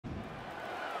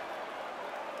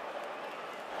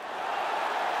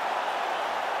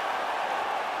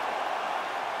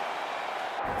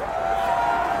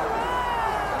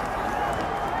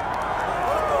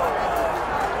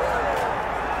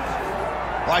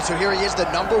right, so here he is, the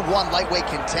 #1 lightweight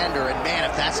contender, and man,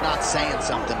 if that's not saying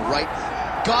something, right?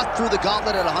 Got through the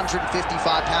gauntlet at 155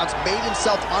 pounds, made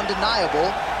himself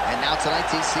undeniable, and now tonight,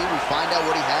 TC, we find out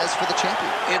what he has for the champion.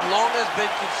 It long has been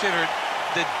considered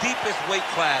the deepest weight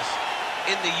class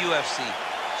in the UFC.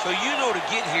 So you know to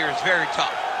get here is very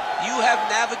tough. You have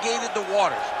navigated the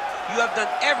waters. You have done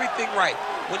everything right.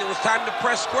 When it was time to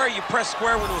press square, you press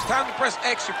square. When it was time to press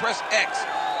X, you press X.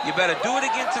 You better do it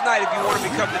again tonight if you want to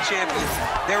become the champion.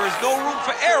 There is no room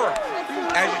for error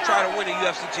as you try to win a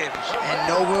UFC championship. And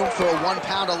no room for a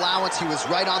 1-pound allowance. He was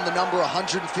right on the number,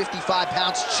 155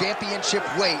 pounds, championship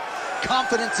weight.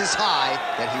 Confidence is high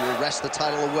that he will wrest the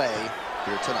title away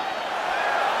here tonight.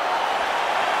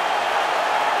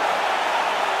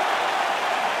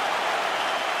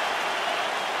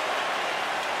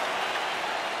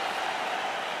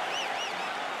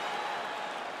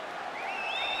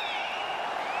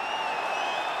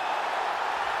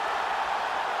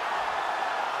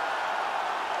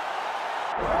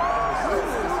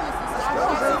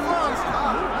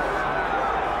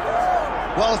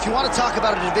 Well, if you want to talk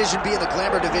about a division being the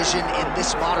glamour division in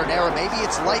this modern era, maybe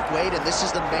it's lightweight, and this is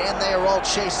the man they are all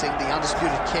chasing, the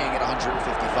undisputed king at 155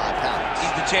 pounds. He's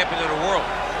the champion of the world,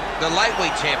 the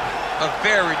lightweight champion, a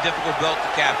very difficult belt to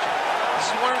capture.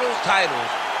 This is one of those titles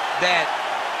that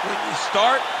when you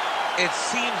start, it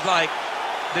seems like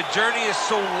the journey is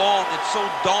so long, it's so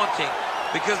daunting,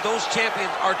 because those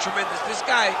champions are tremendous. This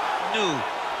guy knew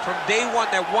from day one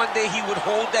that one day he would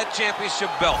hold that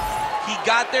championship belt. He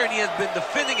got there, and he has been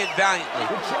defending it valiantly.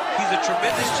 He's a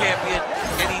tremendous champion,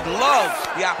 and he loves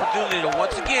the opportunity to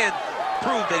once again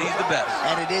prove that he's the best.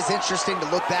 And it is interesting to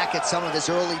look back at some of his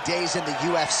early days in the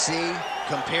UFC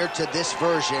compared to this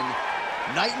version.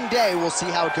 Night and day, we'll see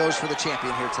how it goes for the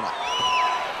champion here tonight.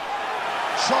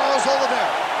 Charles Oliveira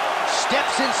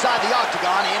steps inside the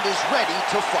octagon and is ready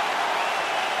to fight.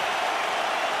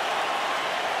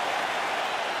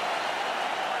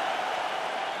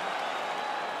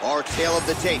 Our tale of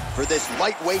the tape for this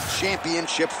lightweight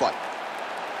championship fight.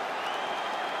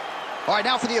 All right,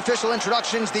 now for the official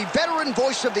introductions, the veteran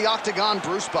voice of the octagon,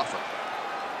 Bruce Buffer.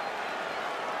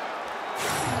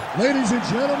 Ladies and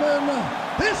gentlemen,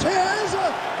 this is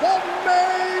the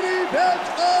main event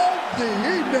of the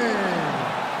evening.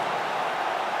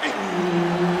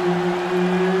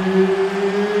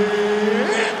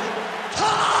 It's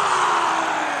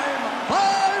time!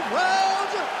 5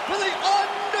 rounds for the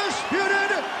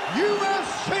undisputed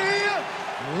UFC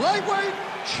Lightweight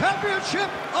Championship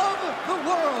of the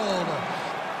world.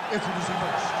 Introducing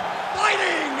first,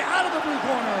 fighting out of the blue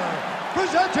corner,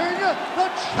 presenting the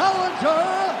challenger,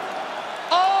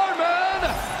 Arman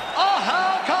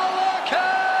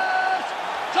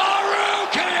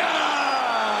Tsarukyan.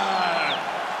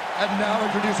 And now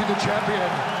introducing the champion,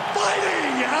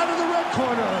 fighting out of the red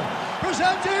corner,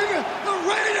 presenting the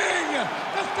reigning,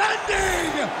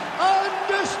 defending,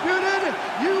 undisputed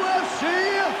UFC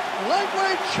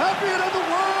lightweight champion of the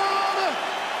world,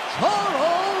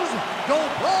 Charles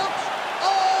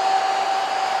Oliveira.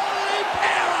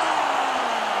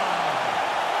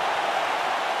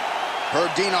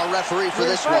 Herb Dean, our referee for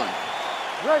this one.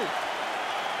 Ready.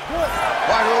 Good.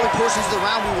 All right, early portions of the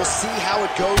round, we will see how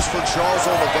it goes for Charles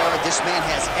Oliveira. This man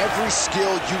has every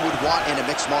skill you would want in a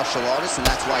mixed martial artist, and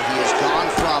that's why he has gone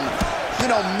from, you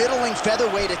know, middling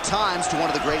featherweight at times to one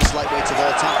of the greatest lightweights of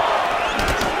all time.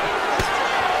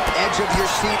 Edge of your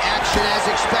seat action as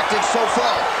expected so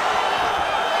far.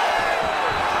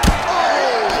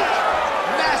 Oh!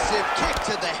 Massive kick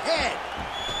to the head.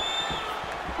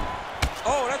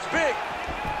 Oh, that's big.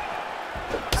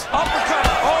 Uppercut.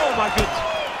 Oh, my goodness.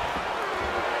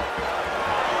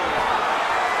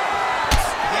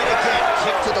 Yet again,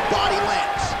 kick to the body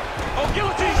lands. Oh,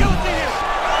 guillotine, guillotine here.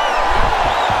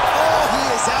 Oh, he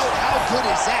is out. How good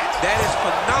is that? That is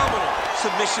phenomenal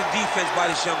submission defense by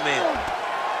this young man.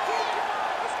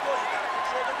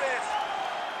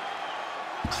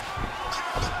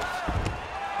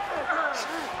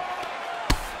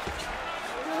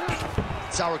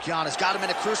 Tsarukyan has got him in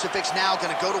a crucifix now,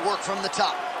 going to go to work from the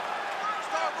top.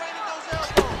 Start raining those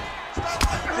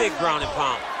elbows. Big ground and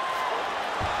pound.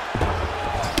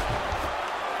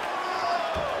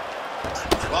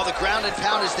 Well, the ground and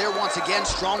pound is there once again.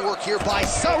 Strong work here by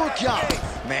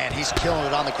Tsarukyan. Man, he's killing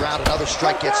it on the ground. Another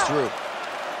strike gets through.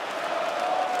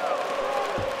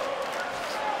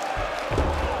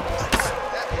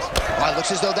 Well, it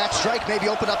looks as though that strike maybe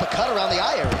opened up a cut around the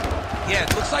eye area. Yeah,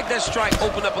 it looks like that strike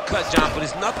opened up a cut, John, but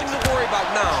it's nothing to worry about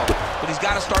now, but he's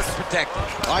got to start to protect it.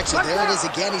 All right, so there it is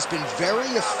again. He's been very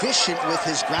efficient with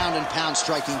his ground and pound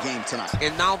striking game tonight.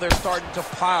 And now they're starting to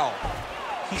pile.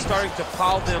 He's starting to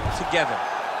pile them together.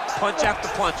 punch after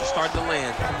punch are starting to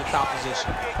land from the top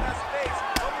position.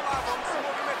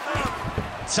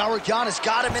 Tsarukyan has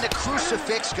got him in a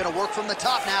crucifix. Gonna work from the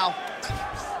top now.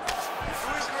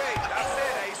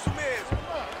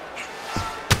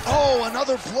 Oh,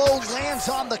 another blow lands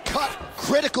on the cut.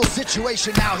 Critical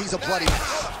situation now. He's a bloody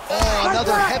mess. Oh,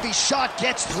 another heavy shot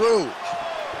gets through.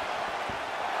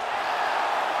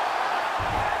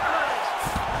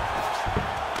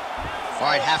 All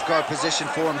right, half guard position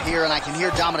for him here, and I can hear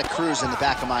Dominic Cruz in the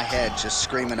back of my head just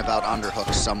screaming about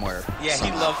underhooks somewhere. Yeah, he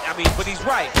loves, I mean, but he's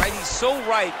right? He's so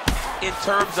right in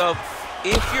terms of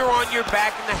if you're on your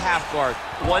back in the half guard,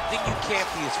 one thing you can't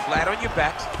be is flat on your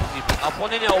back. You need to be up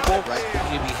on an elbow, right. You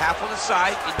need to be half on the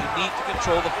side, and you need to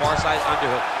control the far side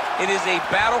underhook. It is a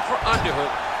battle for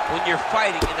underhook when you're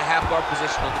fighting in the half guard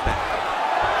position on the back.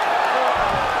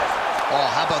 Oh,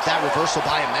 how about that reversal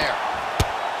by him there?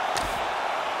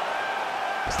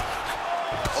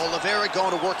 Oliveira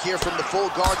going to work here from the full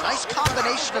guard. Nice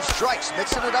combination of strikes,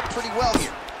 mixing it up pretty well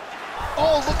here.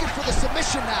 Oh, looking for the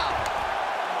submission now.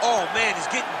 Oh, man, he's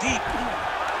getting deep.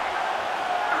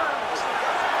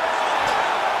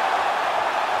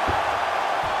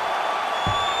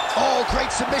 Oh,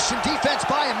 great submission defense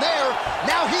by him there.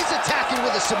 Now he's attacking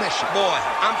with a submission. Boy,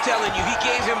 I'm telling you, he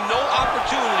gave him no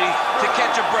opportunity to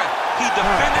catch a breath. He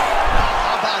defended.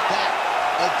 How about that?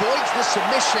 Avoids the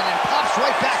submission and pops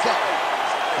right back up.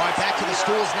 All right, back to the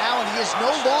stools now, and he is no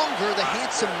longer the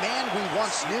handsome man we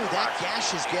once knew. That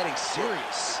gash is getting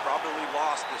serious. Probably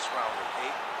lost this round, okay?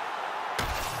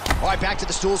 All right, back to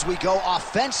the stools we go.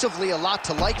 Offensively, a lot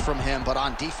to like from him, but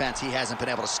on defense, he hasn't been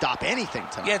able to stop anything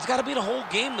tonight. Yeah, it's got to be the whole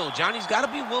game, though, John. He's got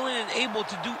to be willing and able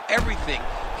to do everything.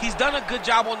 He's done a good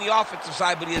job on the offensive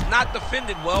side, but he has not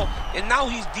defended well, and now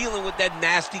he's dealing with that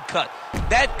nasty cut.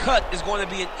 That cut is going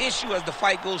to be an issue as the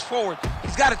fight goes forward.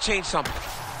 He's got to change something.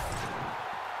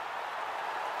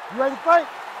 You ready to fight?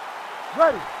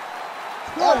 Ready.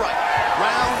 All right,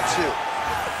 round two.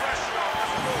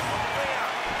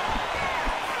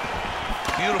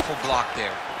 Beautiful block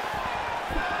there.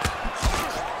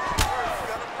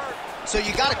 So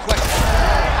you got a question.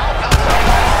 How about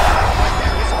right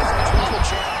there? He's trouble,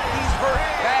 champ. He's hurt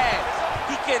bad.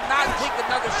 He cannot take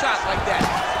another shot like that.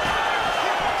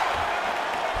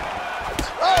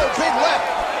 Oh, big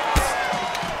left.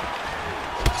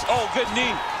 Oh, good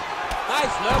knee.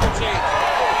 Nice level change.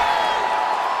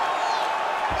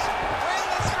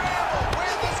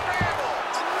 Win the scramble!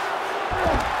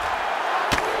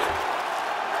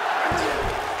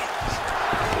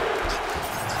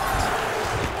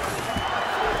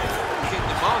 Getting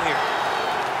him out here.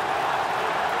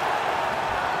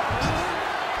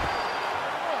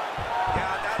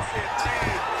 Yeah, that's it.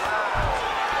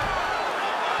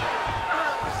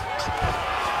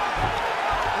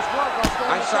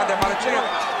 Nice shot there by the champ.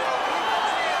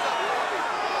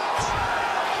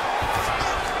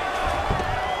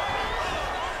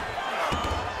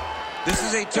 This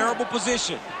is a terrible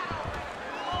position.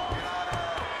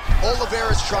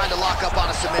 Oliveira's trying to lock up on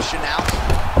a submission now.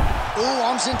 Ooh,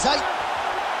 arms in tight.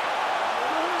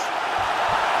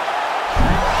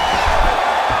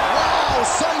 Wow,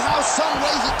 somehow, some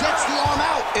way he gets the arm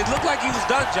out. It looked like he was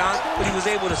done, John, but he was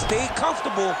able to stay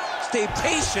comfortable, stay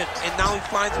patient, and now he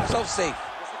finds himself safe.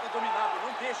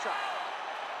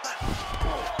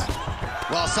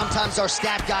 Well, sometimes our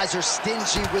stat guys are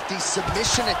stingy with the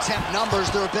submission attempt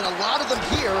numbers. There have been a lot of them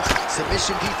here.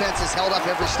 Submission defense has held up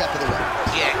every step of the way.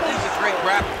 Yeah, he's a great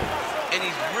grappler, and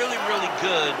he's really, really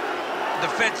good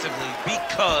defensively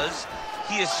because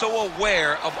he is so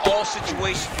aware of all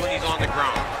situations when he's on the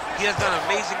ground. He has done an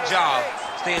amazing job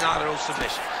staying out of those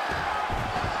submissions.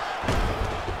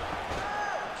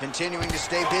 Continuing to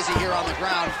stay busy here on the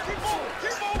ground.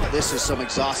 This is some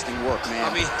exhausting work,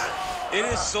 man. I mean, it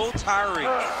is so tiring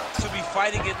to be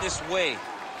fighting in this way.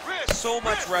 So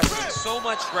much wrestling, so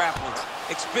much grappling,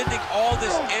 expending all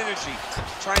this energy,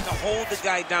 trying to hold the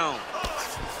guy down.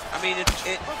 I mean,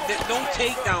 no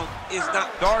takedown is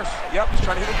not Darce. Yep, he's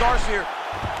trying to hit a Darce here.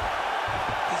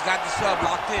 He's got the sub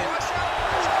locked in.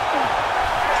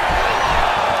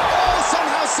 Oh,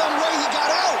 somehow, some way he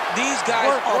got out. These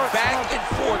guys are back and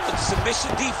forth, but the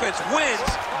submission defense wins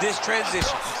this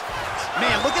transition.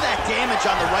 Man, look at that damage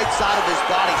on the right side of his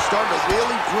body. Starting to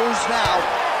really bruise now.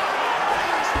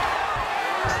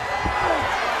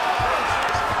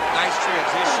 Nice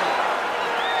transition.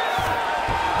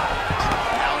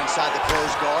 Now inside the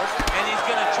closed guard. And he's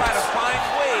going to try to find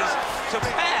ways to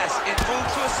pass and move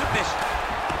to a submission.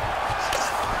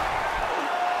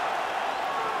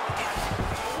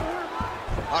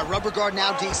 All All right, rubber guard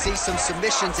now, DC. Some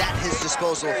submissions at his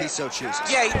disposal if he so chooses.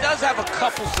 Yeah, he does have a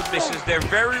couple submissions. They're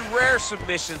very rare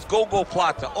submissions. Go-go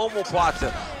plata,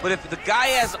 omoplata. But if the guy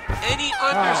has any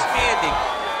understanding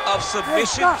of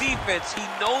submission defense, he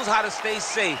knows how to stay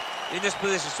safe in this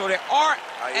position. So there are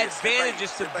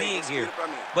advantages to being here,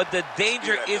 but the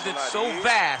danger isn't so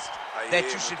vast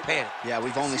that you should panic. Yeah,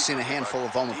 we've only seen a handful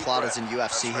of omoplatas in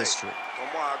UFC history.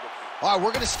 All right,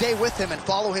 we're going to stay with him and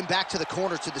follow him back to the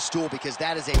corner to the stool because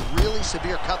that is a really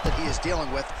severe cut that he is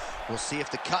dealing with. We'll see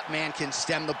if the cut man can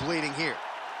stem the bleeding here.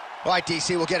 All right,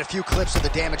 DC, we'll get a few clips of the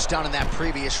damage done in that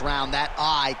previous round. That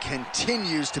eye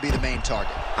continues to be the main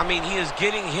target. I mean, he is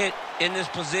getting hit in this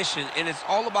position, and it's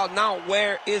all about now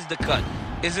where is the cut?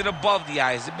 Is it above the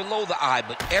eye? Is it below the eye?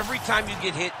 But every time you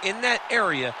get hit in that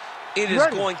area, it is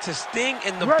going to sting,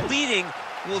 and the bleeding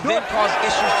will then cause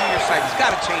issues to your sight. He's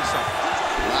got to change something.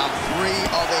 Round 3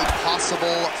 of a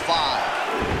possible 5.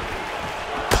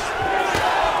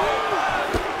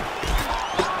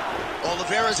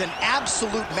 Oliveira's an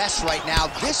absolute mess right now.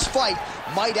 This fight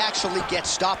might actually get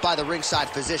stopped by the ringside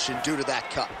physician due to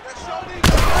that cut. Right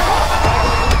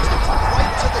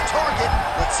to the target.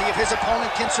 Let's see if his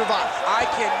opponent can survive. I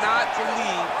cannot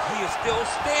believe he is still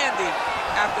standing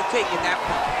after taking that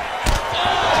punch.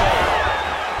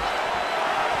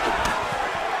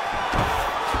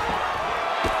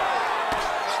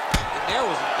 There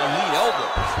was a lead elbow,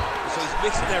 so he's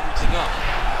mixing everything up.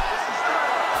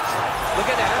 Look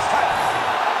at that, that's tight.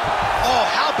 Oh,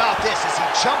 how about this as he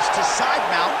jumps to side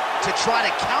mount to try to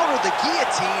counter the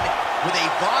guillotine with a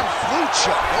Von Flue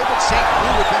choke. Over St.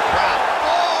 Louis would be proud.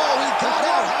 Oh, he got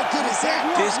out. How good is that?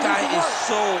 This guy is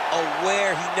so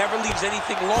aware. He never leaves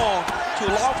anything long to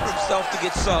allow for himself to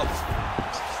get subbed.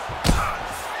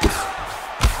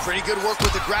 Pretty good work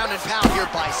with the ground and pound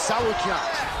here by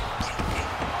Tsarukyan.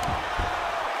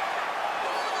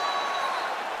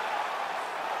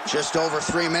 Just over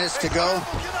 3 minutes to go.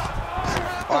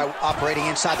 All right, operating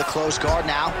inside the closed guard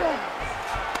now.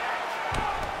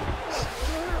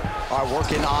 All right,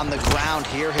 working on the ground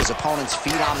here. His opponent's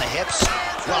feet on the hips.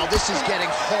 Well, this is getting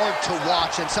hard to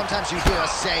watch, and sometimes you hear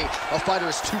us say a fighter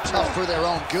is too tough for their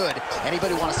own good.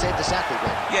 Anybody want to save this athlete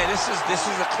right now? Yeah, this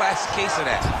is a classic case of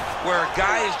that, where a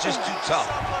guy is just too tough.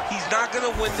 He's not going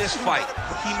to win this fight.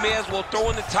 He may as well throw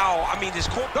in the towel. I mean, this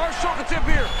Dark choke tip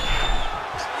here.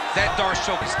 That Dark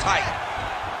choke is tight.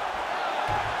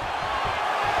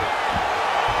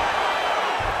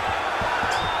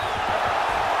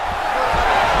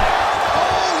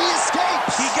 Oh, he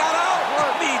escapes. He got out.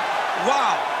 I mean,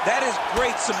 wow, that is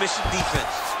great submission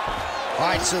defense.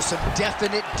 All right, so some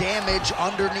definite damage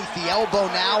underneath the elbow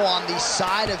now on the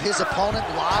side of his opponent.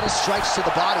 A lot of strikes to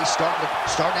the body starting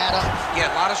to add up.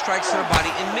 Yeah, a lot of strikes to the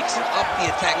body and mixing up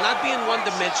the attack, not being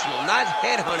one-dimensional, not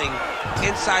headhunting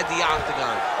inside the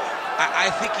octagon.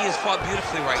 I think he has fought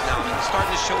beautifully right now, and it's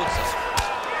starting to show itself.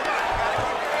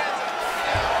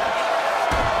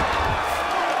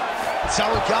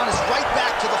 Tsarukyan is right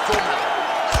back to the full mount.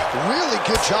 Really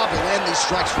good job to land these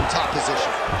strikes from top position.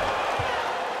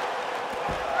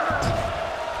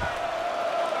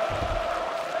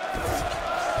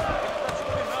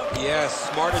 Yes,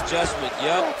 smart adjustment,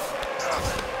 yep.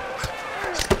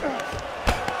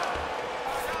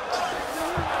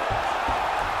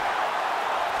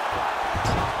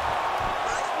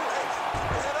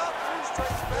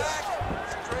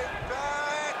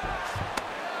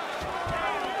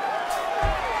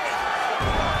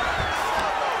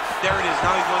 There it is,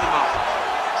 now he's running out.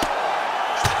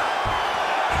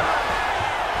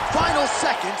 Final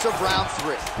seconds of round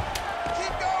 3.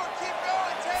 Keep going,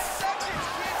 10 seconds,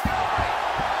 keep going.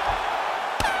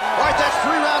 All right, that's 3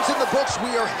 rounds in the books.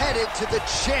 We are headed to the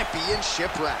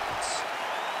championship rounds.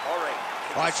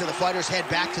 All right, so the fighters head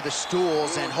back to the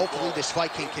stools, and hopefully this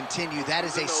fight can continue. That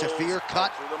is a severe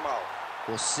cut.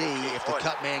 We'll see if the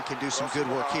cut man can do some good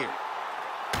work here.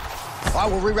 All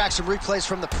right, we'll re-rack some replays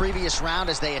from the previous round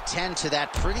as they attend to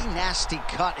that pretty nasty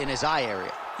cut in his eye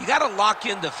area. You got to lock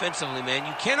in defensively, man.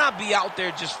 You cannot be out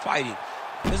there just fighting.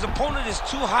 His opponent is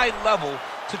too high level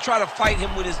to try to fight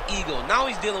him with his ego. Now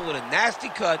he's dealing with a nasty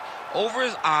cut over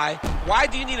his eye. Why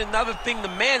do you need another thing to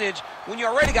manage when you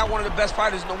already got one of the best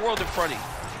fighters in the world in front of you?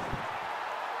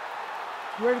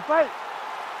 You ready to fight?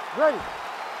 Ready.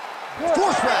 Good.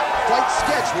 4th round, fight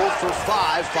scheduled for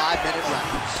 5 5-minute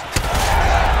rounds.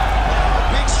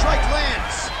 Big strike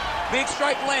lands. Big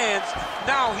strike lands.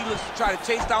 Now he looks to try to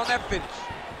chase down that finish.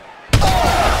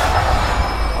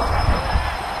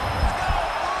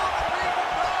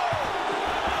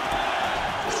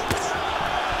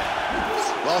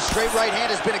 Well, straight right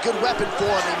hand has been a good weapon for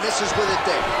him. He misses with it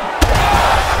there.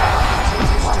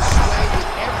 Continues to sway with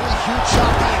every huge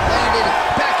shot being landed.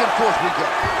 Back and forth we go.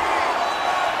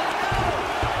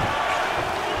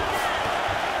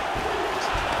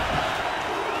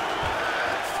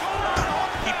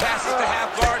 He passes the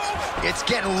half guard. It's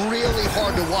getting really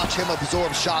hard to watch him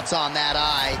absorb shots on that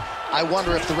eye. I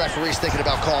wonder if the referee's thinking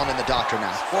about calling in the doctor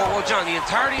now. Well, John, the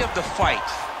entirety of the fight,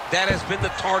 that has been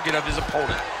the target of his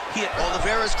opponent.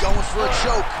 Oliveira's going for a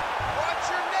choke.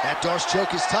 That Darce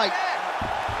choke is tight.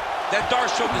 That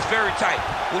Darce choke is very tight.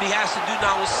 What he has to do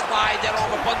now is slide that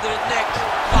arm up under the neck,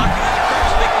 lock it in the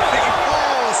cross, make a figure.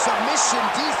 Oh, submission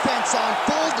defense on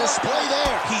full display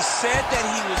there. He said that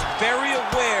he was very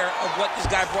aware of what this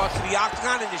guy brought to the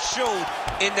octagon, and it showed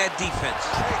in that defense.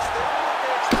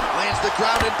 Lands the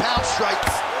ground and pound strike.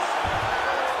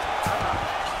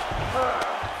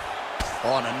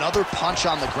 Oh, and another punch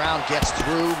on the ground gets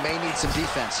through. May need some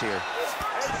defense here.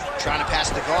 Trying to pass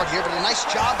the guard here, but a nice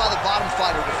job by the bottom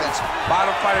fighter defensively.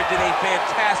 Bottom fighter did a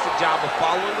fantastic job of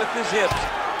following with his hips,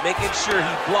 making sure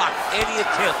he blocked any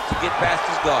attempt to get past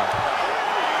his guard.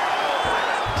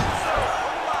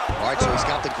 All right, so he's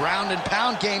got the ground and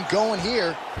pound game going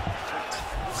here.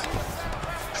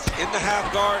 In the half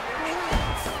guard.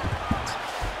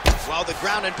 Well, the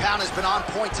ground and pound has been on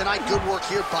point tonight. Good work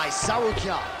here by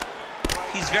Tsarukyan.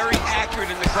 He's very accurate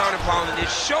in the ground and pound, and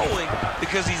it's showing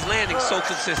because he's landing so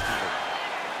consistently.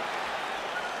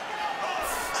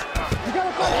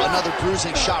 Oh, another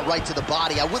bruising shot right to the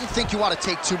body. I wouldn't think you want to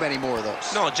take too many more of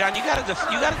those. No, John, you gotta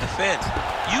defend.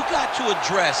 You got to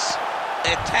address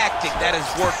a tactic that has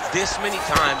worked this many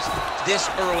times this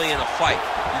early in a fight.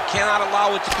 You cannot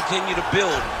allow it to continue to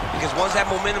build, because once that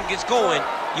momentum gets going,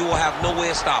 you will have no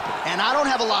way of stopping it. And I don't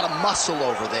have a lot of muscle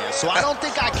over there, so I don't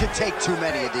think I could take too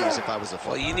many of these if I was a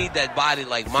fighter. Well, you need that body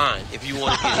like mine if you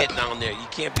want to get hit down there. You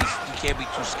can't be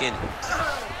too skinny.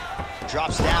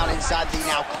 Drops down inside the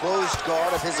now closed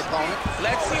guard of his opponent.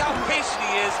 Let's see how patient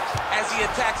he is as he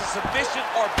attacks a submission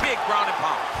or big ground and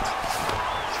pound.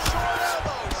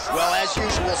 Well, as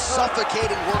usual,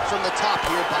 suffocating work from the top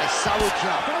here by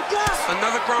Tsarukyan.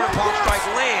 Another ground and pound strike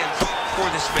lands for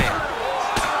this man.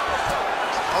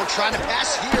 Oh, trying to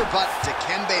pass here, but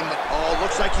Dikembe. Oh,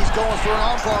 looks like he's going for an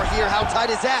armbar here. How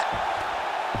tight is that?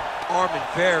 Arman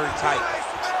very tight.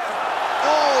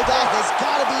 Oh, that has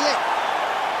got to be it.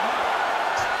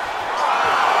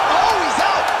 Oh, he's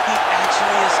out. He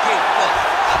actually escaped. Look,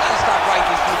 I gotta stop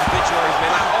writing these dudes' obituaries,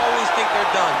 man. I always think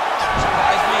they're done.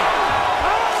 Surprise me.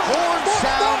 Horn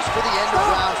sounds for the end of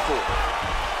round 4.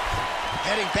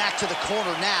 Heading back to the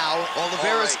corner now.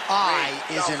 Oliveira's eye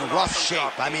is in rough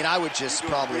shape. I mean, I would just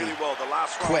probably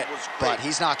quit, but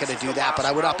he's not going to do that. But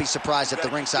I would not be surprised if the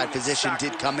ringside physician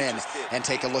did come in and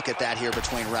take a look at that here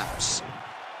between rounds.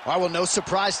 All right, well, no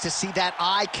surprise to see that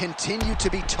eye continue to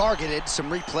be targeted. Some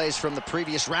replays from the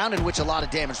previous round in which a lot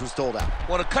of damage was doled out.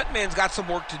 Well, the cut man's got some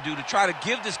work to do to try to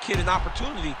give this kid an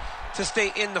opportunity to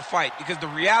stay in the fight, because the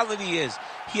reality is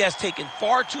he has taken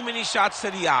far too many shots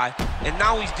to the eye, and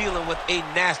now he's dealing with a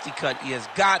nasty cut. He has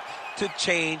got to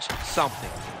change something.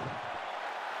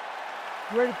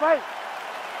 You ready to fight?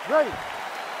 Ready.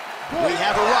 We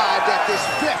have arrived at this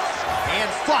 5th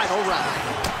and final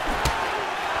round.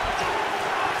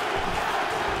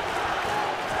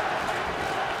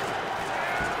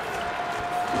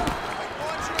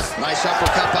 Nice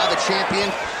uppercut by the champion.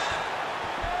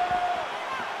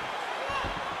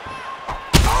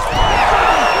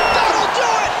 That'll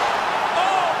do it!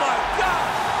 Oh, my God!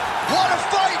 What a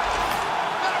fight!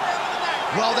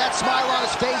 Well, that smile on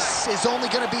his face is only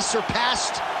going to be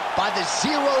surpassed by the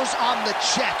zeros on the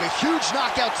check. A huge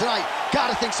knockout tonight.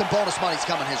 Got to think some bonus money's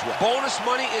coming his way. Bonus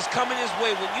money is coming his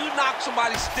way. When you knock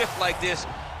somebody stiff like this,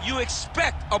 you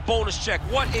expect a bonus check.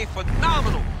 What a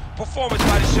phenomenal performance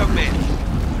by this young man.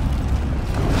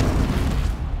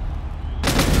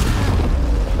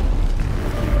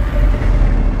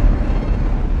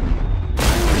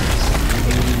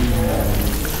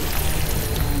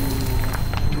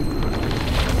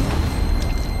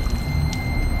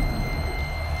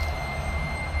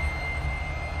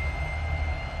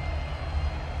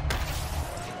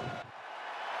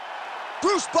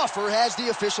 Bruce Buffer has the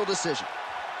official decision.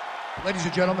 Ladies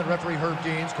and gentlemen, referee Herb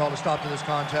Deans called a stop to this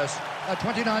contest at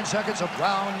 29 seconds of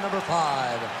round number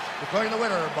 5. Declaring the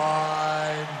winner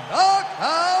by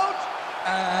knockout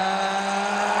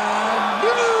and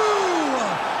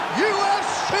new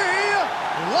UFC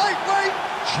lightweight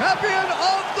champion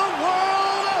of the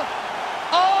world,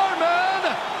 Arman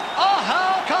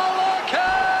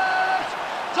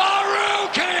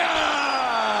Tsarukyan!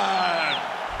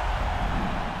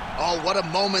 Oh, what a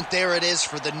moment there it is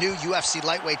for the new UFC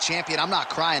lightweight champion. I'm not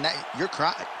crying. You're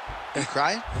crying. Are you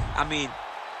crying? I mean,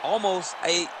 almost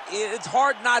it's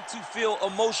hard not to feel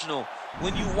emotional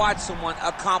when you watch someone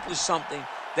accomplish something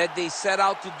that they set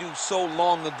out to do so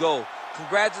long ago.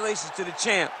 Congratulations to the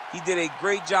champ. He did a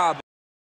great job